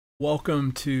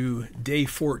Welcome to day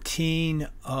 14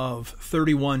 of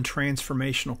 31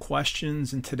 transformational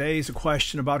questions, and today's a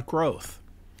question about growth.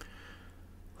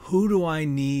 Who do I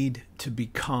need to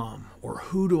become, or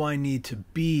who do I need to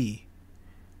be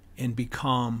and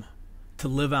become to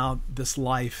live out this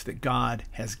life that God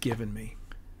has given me?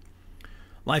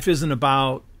 Life isn't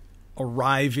about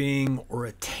arriving or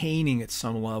attaining at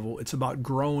some level. It's about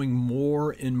growing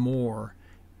more and more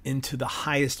into the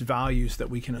highest values that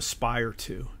we can aspire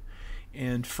to.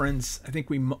 And friends, I think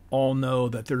we all know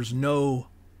that there's no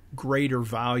greater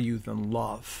value than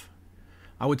love.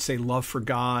 I would say love for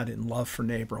God and love for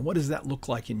neighbor. And what does that look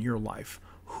like in your life?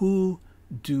 Who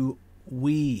do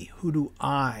you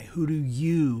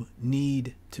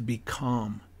need to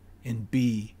become and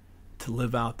be to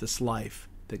live out this life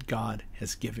that God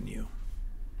has given you?